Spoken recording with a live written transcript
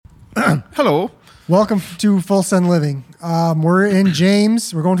Hello. Welcome to Full Send Living. We're in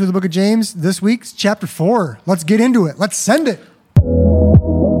James. We're going through the book of James. This week's chapter 4. Let's get into it. Let's send it.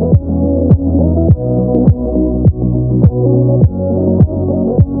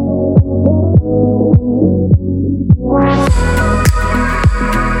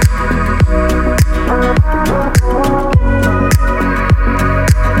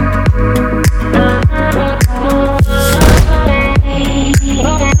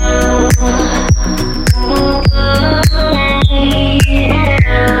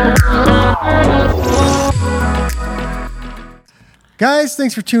 Guys,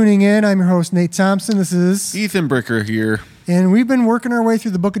 thanks for tuning in. I'm your host, Nate Thompson. This is Ethan Bricker here. And we've been working our way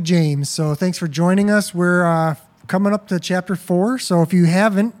through the book of James. So thanks for joining us. We're coming up to chapter 4. So if you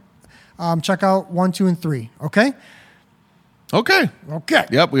haven't, check out 1, 2, and 3. Okay? Okay.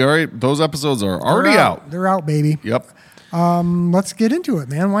 Yep, those episodes are already out. They're out, baby. Yep. Let's get into it,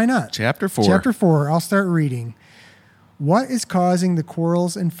 man. Why not? Chapter 4. Chapter 4. I'll start reading. What is causing the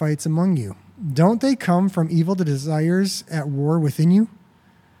quarrels and fights among you? Don't they come from evil desires at war within you?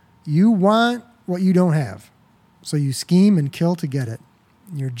 You want what you don't have, so you scheme and kill to get it.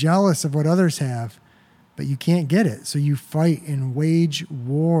 You're jealous of what others have, but you can't get it, so you fight and wage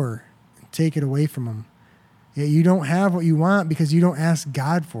war and take it away from them. Yet you don't have what you want because you don't ask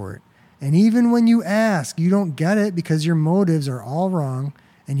God for it. And even when you ask, you don't get it because your motives are all wrong,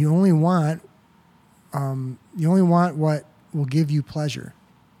 and you only want what will give you pleasure.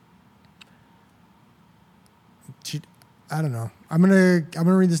 I don't know. I'm gonna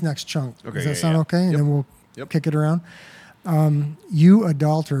read this next chunk. Okay, Does that sound okay? And Yep. then we'll kick it around. You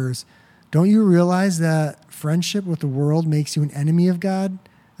adulterers, don't you realize that friendship with the world makes you an enemy of God?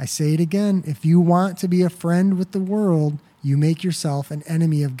 I say it again. If you want to be a friend with the world, you make yourself an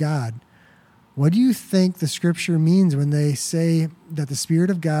enemy of God. What do you think the scripture means when they say that the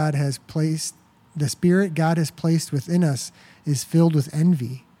Spirit God has placed within us is filled with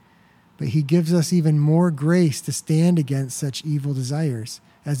envy? But he gives us even more grace to stand against such evil desires.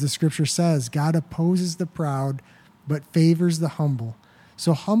 As the scripture says, God opposes the proud, but favors the humble.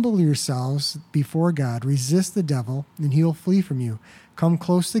 So humble yourselves before God, resist the devil, and he'll flee from you. Come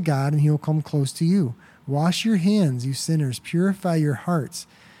close to God, and he'll come close to you. Wash your hands, you sinners, purify your hearts,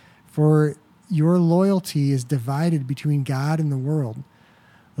 for your loyalty is divided between God and the world.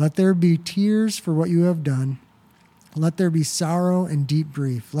 Let there be tears for what you have done. Let there be sorrow and deep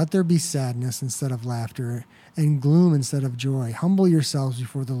grief. Let there be sadness instead of laughter and gloom instead of joy. Humble yourselves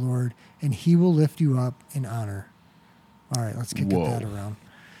before the Lord, and he will lift you up in honor. All right, let's kick that around.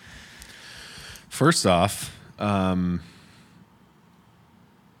 First off,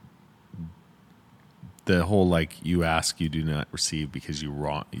 the whole you ask, you do not receive because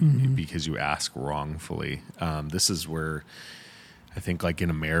because you ask wrongfully. This is where I think, in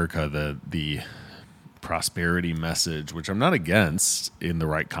America, the prosperity message, which I'm not against in the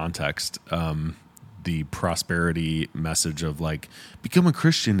right context, the prosperity message of become a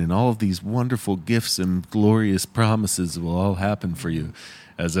Christian and all of these wonderful gifts and glorious promises will all happen for you,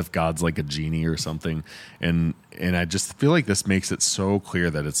 as if God's like a genie or something. And I just feel like this makes it so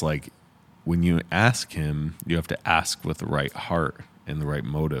clear that it's when you ask him, you have to ask with the right heart and the right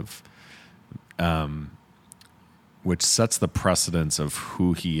motive, which sets the precedence of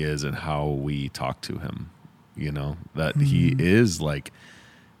who he is and how we talk to him. That he is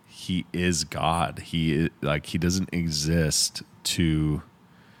God. He doesn't exist to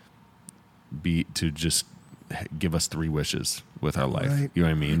just give us 3 wishes with our life. Right. You know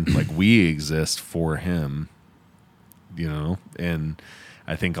what I mean? We exist for him, and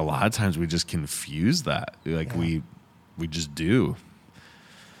I think a lot of times we just confuse that. We just do.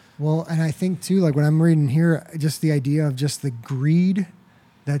 Well, and I think too, when I'm reading here, just the idea of just the greed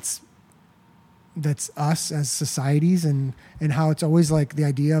that's us as societies, and how it's always the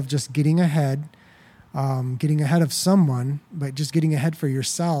idea of just getting ahead of someone, but just getting ahead for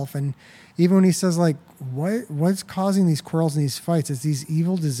yourself. And even when he says what's causing these quarrels and these fights, it's these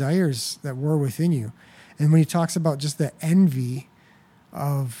evil desires that war within you. And when he talks about just the envy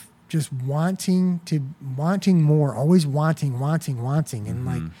of just wanting more, always wanting,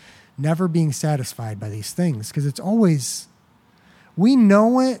 and never being satisfied by these things. Because it's always, we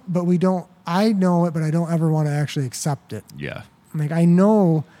know it, but we don't, I know it, but I don't ever want to actually accept it. Yeah. I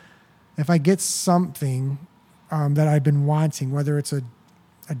know if I get something that I've been wanting, whether it's a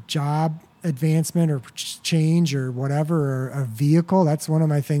job advancement or change or whatever, or a vehicle, that's one of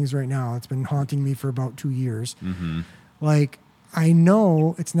my things right now. It's been haunting me for about 2 years. Mm-hmm. I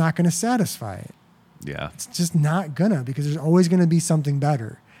know it's not going to satisfy it. Yeah. It's just not gonna, because there's always going to be something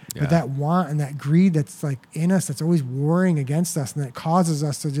better. Yeah. But that want and that greed that's like in us, that's always warring against us, and that causes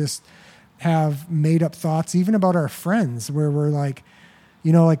us to just have made up thoughts, even about our friends, where we're like,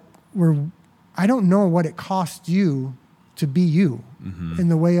 I don't know what it cost you to be you, in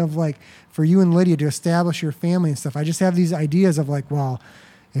the way of like, for you and Lydia to establish your family and stuff. I just have these ideas of like, well,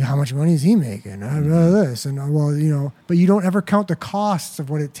 how much money is he making? This and but you don't ever count the costs of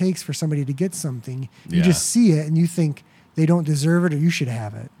what it takes for somebody to get something. You just see it and you think they don't deserve it or you should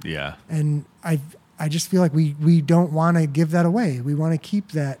have it. Yeah. And I just feel like we don't want to give that away. We want to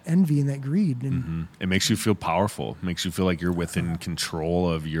keep that envy and that greed. And It makes you feel powerful. It makes you feel like you're within control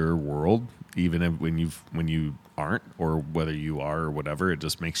of your world, even when you aren't, or whether you are or whatever. It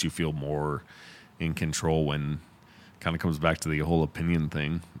just makes you feel more in control. When kind of comes back to the whole opinion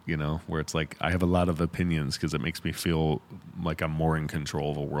thing, where it's like, I have a lot of opinions because it makes me feel like I'm more in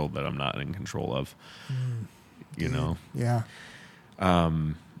control of a world that I'm not in control of. Yeah.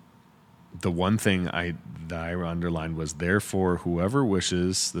 The one thing that I underlined was, therefore, whoever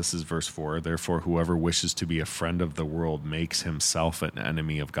wishes, this is verse 4, therefore, whoever wishes to be a friend of the world makes himself an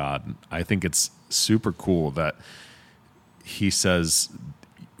enemy of God. I think it's super cool that he says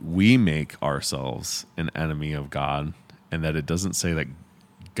we make ourselves an enemy of God, and that it doesn't say that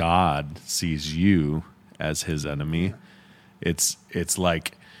God sees you as his enemy. It's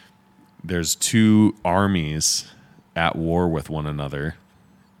like there's two armies at war with one another,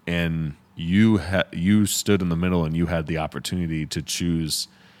 and you stood in the middle, and you had the opportunity to choose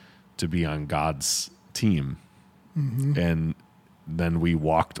to be on God's team. And then we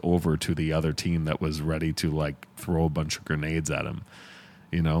walked over to the other team that was ready to like throw a bunch of grenades at him,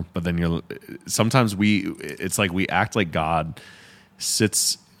 but then sometimes it's like we act like God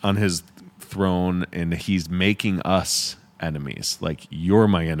sits on his throne and he's making us enemies. Like, you're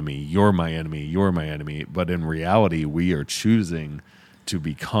my enemy, you're my enemy, you're my enemy. But in reality, we are choosing to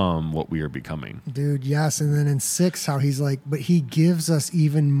become what we are becoming. Dude, yes. And then in 6, how he's like, but he gives us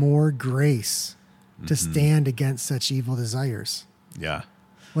even more grace to stand against such evil desires. Yeah.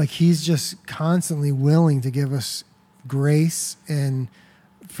 Like, he's just constantly willing to give us grace and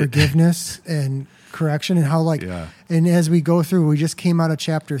forgiveness and correction, and how and as we go through, we just came out of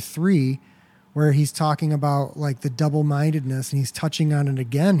chapter 3 where he's talking about like the double-mindedness, and he's touching on it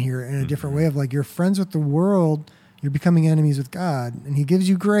again here in a different way of like, you're friends with the world, you're becoming enemies with God, and he gives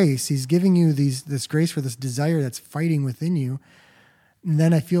you grace. He's giving you this grace for this desire that's fighting within you. And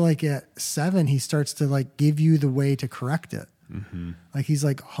then I feel like at 7, he starts to like give you the way to correct it. Like, he's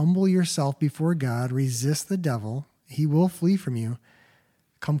like, humble yourself before God, resist the devil, he will flee from you.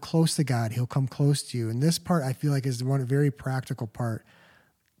 Come close to God, he'll come close to you. And this part I feel like is one very practical part,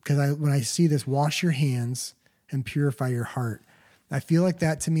 because when I see this, wash your hands and purify your heart, I feel like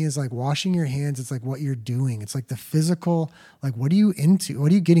that to me is like washing your hands. It's like what you're doing. It's like the physical, like, what are you into?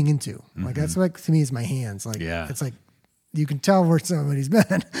 What are you getting into? Like, that's like, to me, is my hands. Like, it's like, you can tell where somebody's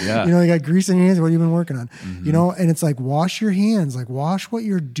been. Yeah. You got grease in your hands. What have you been working on? And it's like, wash your hands, like wash what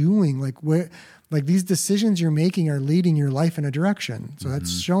you're doing. Like, where, like, these decisions you're making are leading your life in a direction. So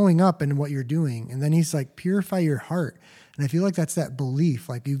that's showing up in what you're doing. And then he's like, purify your heart. And I feel like that's that belief.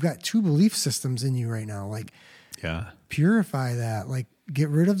 Like, you've got 2 belief systems in you right now. Like, purify that. Like, get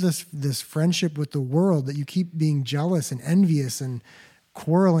rid of this friendship with the world that you keep being jealous and envious and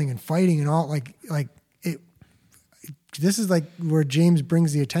quarreling and fighting and all. Like it. This is like where James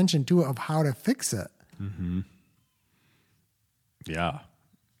brings the attention to it of how to fix it. Yeah,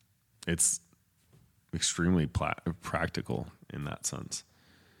 it's extremely practical in that sense.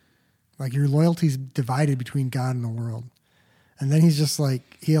 Like, your loyalty's divided between God and the world. And then he's just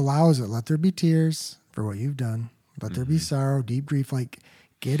like, he allows it. Let there be tears for what you've done. Let there be sorrow, deep grief. Like,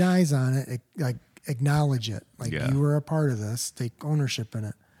 get eyes on it. Like, acknowledge it. Like, you were a part of this. Take ownership in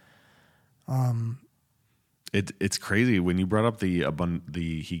it. It's crazy when you brought up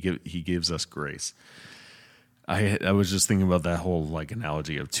he gives us grace. I was just thinking about that whole like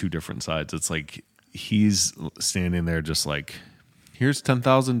analogy of 2 different sides. It's like he's standing there just like, here's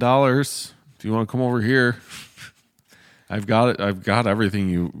 $10,000. Do you want to come over here? I've got it. I've got everything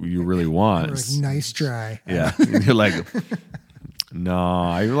you really want. Like, nice try. Yeah. And you're like, no,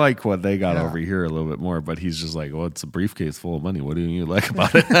 I like what they got over here a little bit more. But he's just like, well, it's a briefcase full of money. What do you like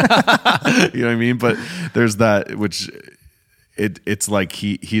about it? You know what I mean? But there's that, which it's like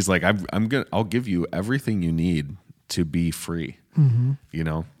he's like, I'll give you everything you need to be free.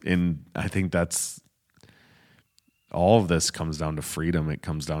 And I think that's all of this comes down to freedom. It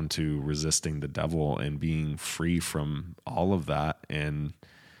comes down to resisting the devil and being free from all of that. And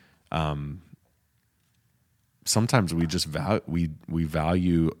sometimes we just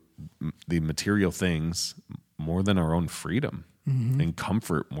value the material things more than our own freedom. and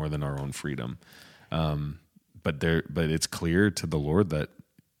comfort more than our own freedom. But it's clear to the Lord that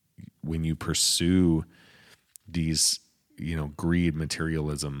when you pursue these, greed,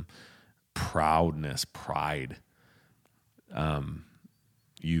 materialism, proudness, pride,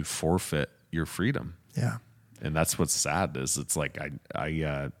 you forfeit your freedom. Yeah. And that's what's sad is it's like,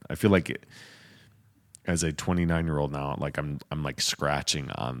 I feel like as a 29-year-old now, like I'm like scratching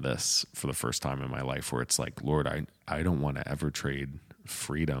on this for the first time in my life where it's like, Lord, I don't want to ever trade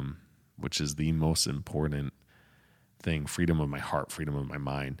freedom, which is the most important thing, freedom of my heart, freedom of my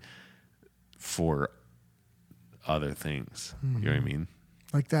mind, for other things. You know what I mean?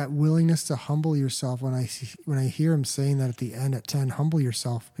 Like that willingness to humble yourself. When I hear him saying that at the end at 10, humble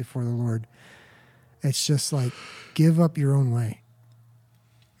yourself before the Lord. It's just like, give up your own way.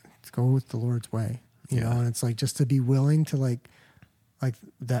 Let's go with the Lord's way, you know? And it's like, just to be willing to like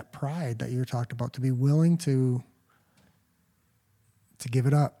that pride that you talked about, to be willing to give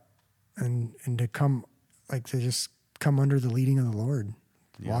it up and to come, like to just come under the leading of the Lord,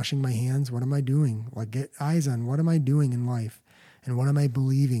 washing my hands. What am I doing? Like get eyes on what am I doing in life and what am I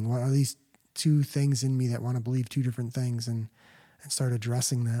believing? What are these two things in me that want to believe two different things and start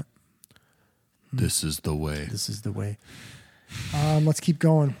addressing that. This is the way. This is the way. Let's keep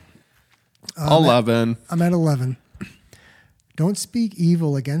going. 11. I'm at 11. Don't speak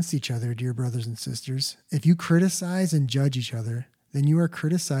evil against each other, dear brothers and sisters. If you criticize and judge each other, then you are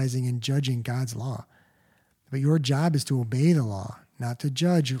criticizing and judging God's law. But your job is to obey the law, not to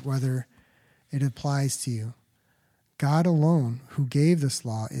judge whether it applies to you. God alone, who gave this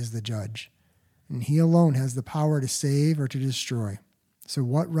law, is the judge, and he alone has the power to save or to destroy. So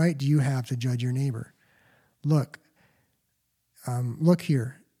what right do you have to judge your neighbor? Look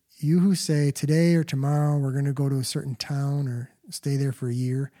here. You who say today or tomorrow we're going to go to a certain town or stay there for a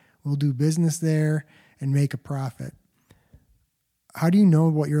year, we'll do business there and make a profit. How do you know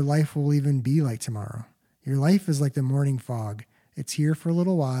what your life will even be like tomorrow? Your life is like the morning fog. It's here for a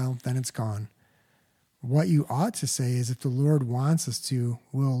little while, then it's gone. What you ought to say is if the Lord wants us to,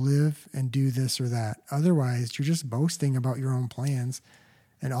 we'll live and do this or that. Otherwise, you're just boasting about your own plans,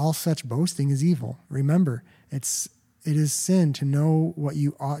 and all such boasting is evil. Remember, it is sin to know what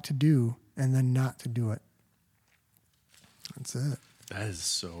you ought to do and then not to do it. That's it. That is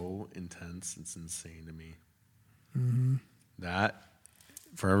so intense. It's insane to me. Mm-hmm. That,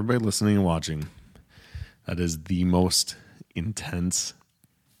 for everybody listening and watching, that is the most intense,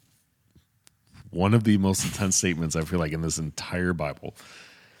 one of the most intense statements I feel like in this entire Bible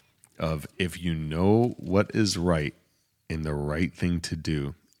of if you know what is right and the right thing to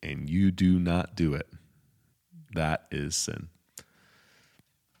do and you do not do it, that is sin.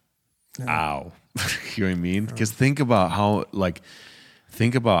 Yeah. Ow. You know what I mean? Because think about how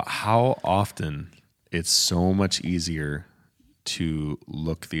often it's so much easier to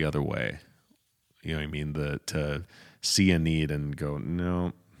look the other way. You know what I mean? To see a need and go,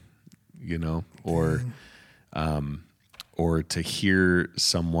 no, or to hear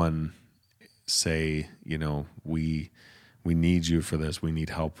someone say, we need you for this. We need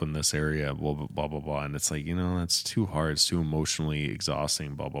help in this area, blah, blah, blah, blah, blah. And it's like, that's too hard. It's too emotionally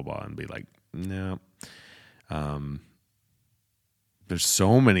exhausting, blah, blah, blah. And be like, no. There's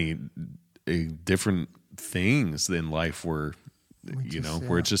so many different things in life where,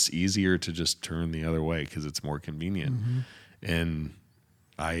 where it's just easier to just turn the other way because it's more convenient. Mm-hmm. And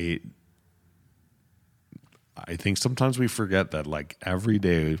I think sometimes we forget that like every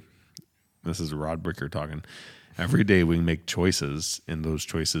day, this is Rod Bricker talking, every day we make choices and those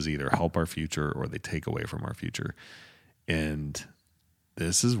choices either help our future or they take away from our future. And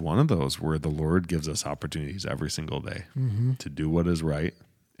this is one of those where the Lord gives us opportunities every single day to do what is right.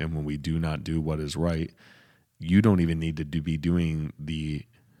 And when we do not do what is right, you don't even need to be doing the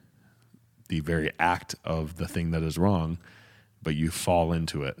very act of the thing that is wrong, but you fall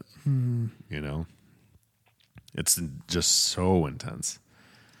into it, It's just so intense.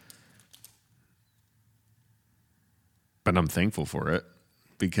 But I'm thankful for it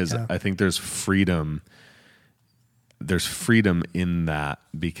because I think there's freedom. There's freedom in that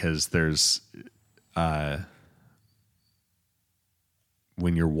because there's, when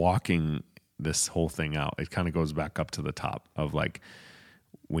you're walking this whole thing out, it kind of goes back up to the top of like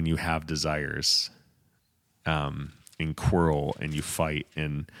when you have desires, and quarrel and you fight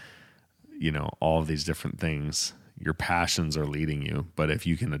and, all of these different things, your passions are leading you. But if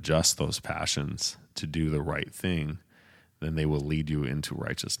you can adjust those passions to do the right thing, then they will lead you into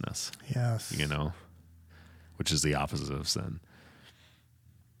righteousness. Yes. Which is the opposite of sin.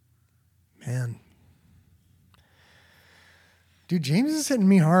 Man. Dude, James is hitting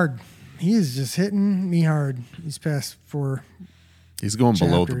me hard. He is just hitting me hard these past 4 He's going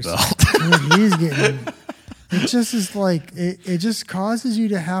below the chapters. belt. He's getting, it just is like, it just causes you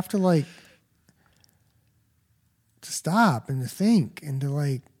to have to like, to stop and to think and to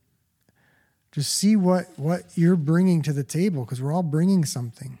like, just see what you're bringing to the table, because we're all bringing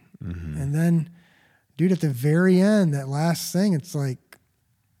something. Mm-hmm. And then, dude, at the very end, that last thing, it's like,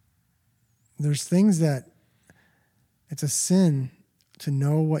 there's things that it's a sin to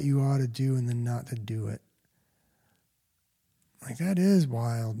know what you ought to do and then not to do it. Like, that is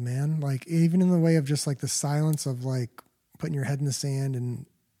wild, man. Like, even in the way of just like the silence of like putting your head in the sand and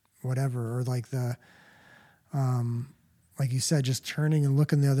whatever, or like the, like you said, just turning and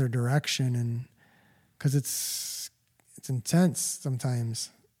looking the other direction, and because it's intense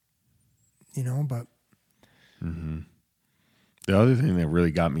sometimes, you know. But mm-hmm. The other thing that really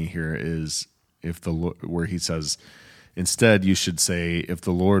got me here is where he says, instead you should say, if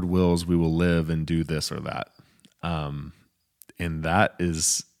the Lord wills, we will live and do this or that. And that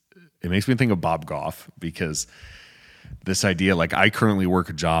is, it makes me think of Bob Goff, because this idea, like, I currently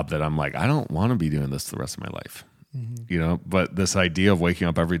work a job that I'm like, I don't want to be doing this the rest of my life. Mm-hmm. You know, but this idea of waking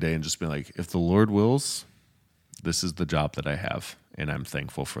up every day and just being like, if the Lord wills, this is the job that I have, and I'm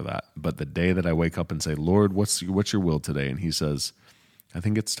thankful for that. But the day that I wake up and say, Lord, what's your will today? And he says, I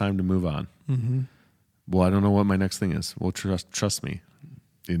think it's time to move on. Mm-hmm. Well, I don't know what my next thing is. Well, trust me.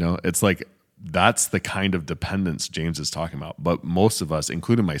 You know, it's like, that's the kind of dependence James is talking about. But most of us,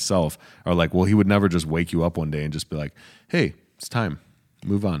 including myself, are like, well, he would never just wake you up one day and just be like, hey, it's time,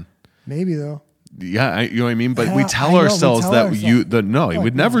 move on. Maybe though. Yeah, you know what I mean? But we tell ourselves that he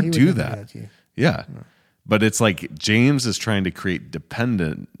would never do that. Yeah. No. But it's like James is trying to create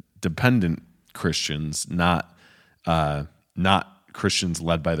dependent Christians, not Christians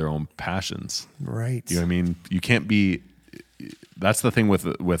led by their own passions. Right. You know what I mean? You can't be. That's the thing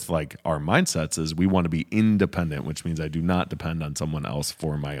with like our mindsets, is we want to be independent, which means I do not depend on someone else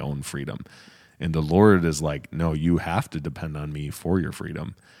for my own freedom. And the Lord is like, no, you have to depend on me for your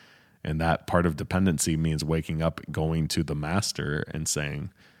freedom. And that part of dependency means waking up, going to the master and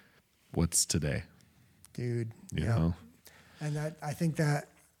saying, what's today? Dude. You know? And that, I think that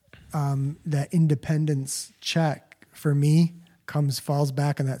that independence check for me falls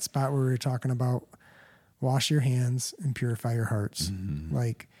back in that spot where we were talking about wash your hands and purify your hearts. Mm-hmm.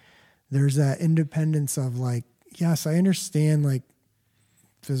 Like, there's that independence of like, yes, I understand like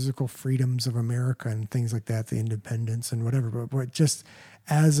physical freedoms of America and things like that, the independence and whatever, but just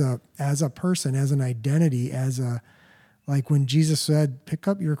as a person, as an identity, like when Jesus said, pick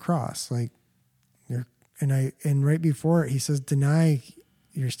up your cross, like and right before it, he says, deny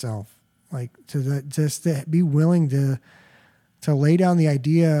yourself, like just to be willing to lay down the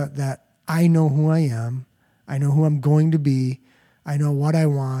idea that I know who I am, I know who I'm going to be, I know what I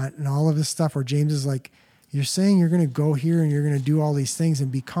want, and all of this stuff, where James is like, you're saying you're going to go here and you're going to do all these things and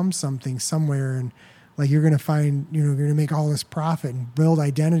become something somewhere, and like you're going to find, you're going to make all this profit and build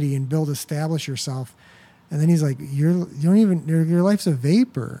identity and establish yourself. And then he's like, your life's a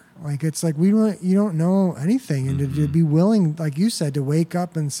vapor. Like, it's like, you don't know anything. And mm-hmm. to be willing, like you said, to wake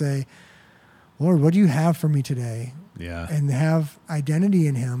up and say, Lord, what do you have for me today? Yeah. And have identity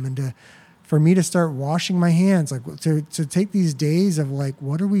in him, and for me to start washing my hands, like to take these days of like,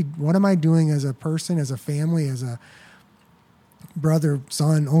 what am I doing as a person, as a family, as a brother,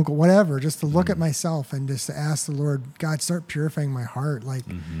 son, uncle, whatever, just to look at myself and just to ask the Lord, God, start purifying my heart. Like,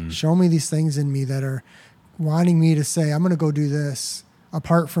 show me these things in me that are wanting me to say, I'm going to go do this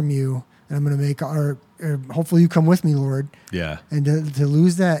apart from you, and I'm going to make, or hopefully you come with me, Lord. Yeah. And to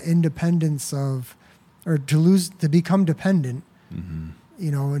lose that independence of, or to become dependent, you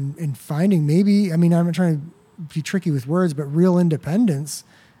know, and finding maybe, I mean, I'm not trying to be tricky with words, but real independence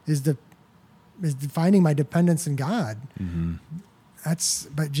is finding my dependence in God. Mm-hmm.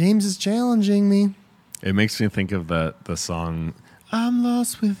 But James is challenging me. It makes me think of the song, I'm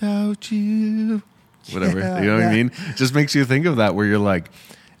lost without you. Whatever. Yeah, you know what I mean? It just makes you think of that, where you're like,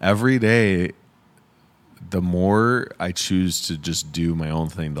 every day, the more I choose to just do my own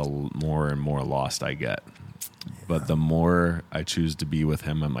thing, the more and more lost I get. But the more I choose to be with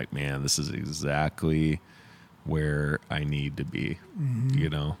him, I'm like, man, this is exactly where I need to be, you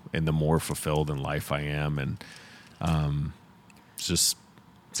know, and the more fulfilled in life I am. And it's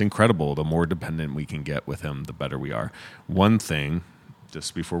incredible. The more dependent we can get with him, the better we are. One thing,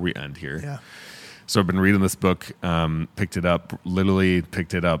 just before we end here. Yeah. So I've been reading this book, picked it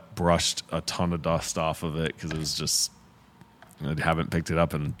up, brushed a ton of dust off of it, because it was just I haven't picked it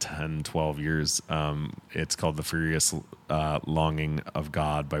up in 10, 12 years. It's called The Furious Longing of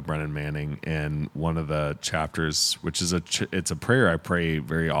God by Brennan Manning. And one of the chapters, which is it's a prayer I pray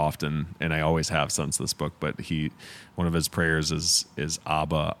very often, and I always have since this book, but one of his prayers is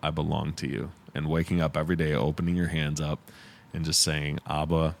Abba, I belong to you. And waking up every day, opening your hands up and just saying,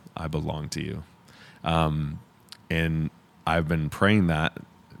 Abba, I belong to you. And I've been praying that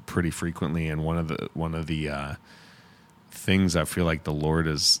pretty frequently. And one of the things I feel like the Lord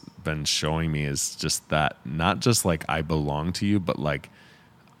has been showing me is just that, not just like I belong to you, but like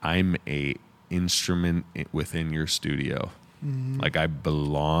I'm a instrument within your studio. Mm-hmm. Like I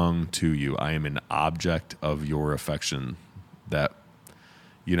belong to you. I am an object of your affection. That,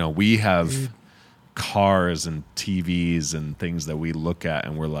 we have cars and TVs and things that we look at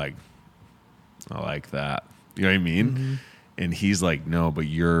and we're like, I like that. You know what I mean? Mm-hmm. And he's like, no, but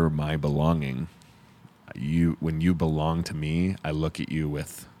you're my belonging. When you belong to me, I look at you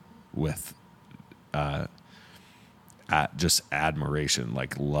with just admiration,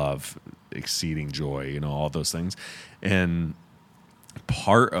 like love, exceeding joy, all those things. And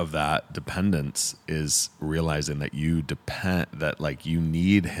part of that dependence is realizing that you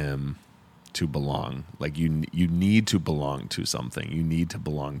need him to belong. Like you need to belong to something. You need to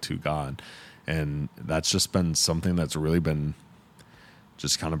belong to God. And that's just been something that's really been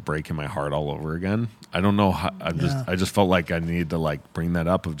just kind of breaking my heart all over again. I don't know how. I just felt like I needed to like bring that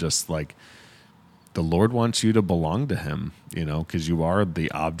up of just like the Lord wants you to belong to him, because you are the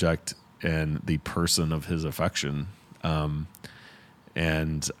object and the person of his affection.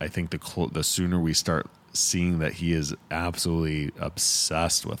 And I think the sooner we start seeing that he is absolutely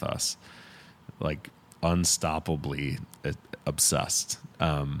obsessed with us, like unstoppably obsessed,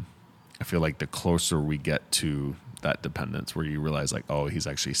 I feel like the closer we get to that dependence where you realize like, oh, he's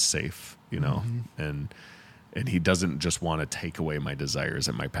actually safe, mm-hmm. and he doesn't just want to take away my desires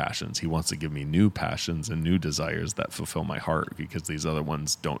and my passions. He wants to give me new passions and new desires that fulfill my heart, because these other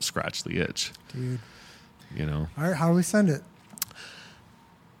ones don't scratch the itch. Dude. All right, how do we send it?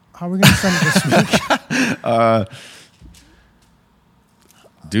 How are we going to send it this week?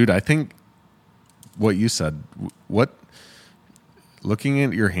 Dude, I think what you said, looking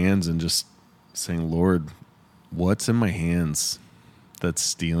at your hands and just saying, Lord, what's in my hands that's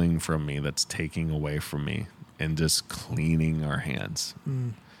stealing from me, that's taking away from me, and just cleaning our hands,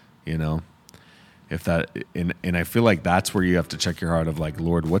 if that, and I feel like that's where you have to check your heart of like,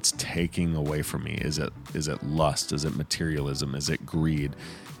 Lord, what's taking away from me? Is it lust? Is it materialism? Is it greed?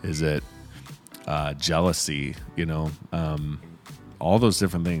 Is it jealousy? All those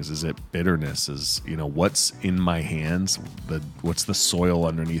different things. Is it bitterness? Is, what's in my hands? What's the soil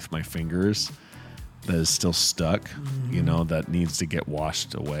underneath my fingers that is still stuck, mm-hmm. That needs to get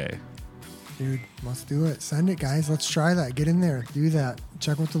washed away. Dude, let's do it. Send it, guys. Let's try that. Get in there. Do that.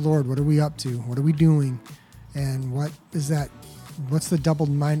 Check with the Lord. What are we up to? What are we doing? And what is that? What's the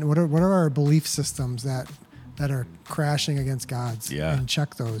doubled mind? What are our belief systems that are crashing against God's? Yeah. And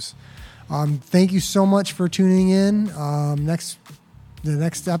check those. Thank you so much for tuning in. The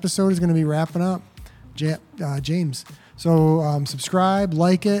next episode is going to be wrapping up James. So subscribe,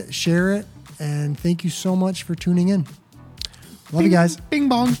 like it, share it, and thank you so much for tuning in. Love you guys. Bing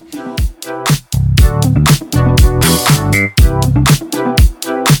bong.